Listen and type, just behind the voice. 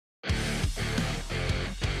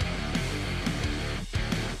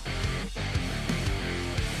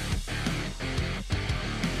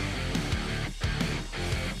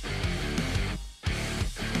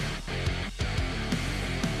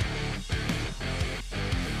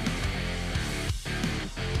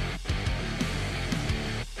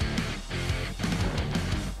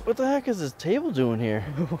What the heck is this table doing here?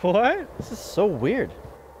 What? This is so weird.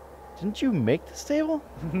 Didn't you make this table?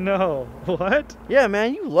 No. What? Yeah,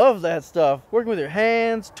 man, you love that stuff. Working with your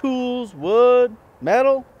hands, tools, wood,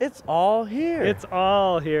 metal. It's all here. It's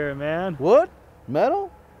all here, man. Wood,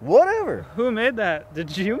 metal, whatever. Who made that?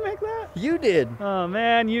 Did you make that? You did. Oh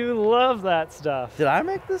man, you love that stuff. Did I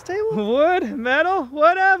make this table? Wood, metal,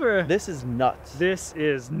 whatever. This is nuts. This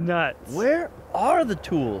is nuts. Where are the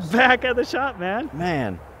tools? Back at the shop, man.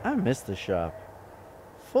 Man, I miss the shop.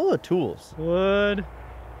 Full of tools. Wood,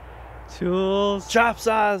 tools, Chop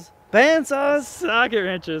saws, bandsaws, socket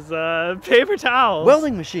wrenches, paper towels,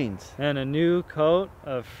 welding machines, and a new coat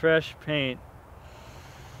of fresh paint.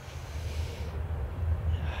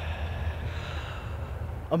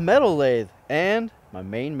 a metal lathe, and my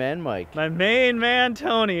main man Mike. My main man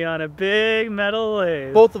Tony on a big metal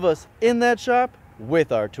lathe. Both of us in that shop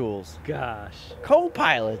with our tools. Gosh.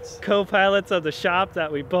 Co-pilots. Co-pilots of the shop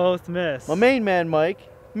that we both miss. My main man Mike,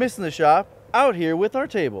 missing the shop, out here with our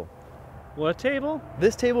table. What table?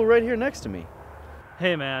 This table right here next to me.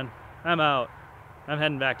 Hey man, I'm out. I'm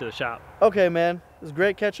heading back to the shop. Okay, man. It was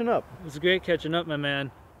great catching up. It was great catching up, my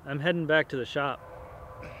man. I'm heading back to the shop.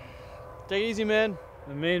 Take it easy, man.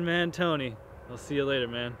 My main man Tony. I'll see you later,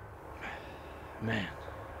 man. Man,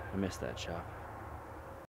 I missed that shop.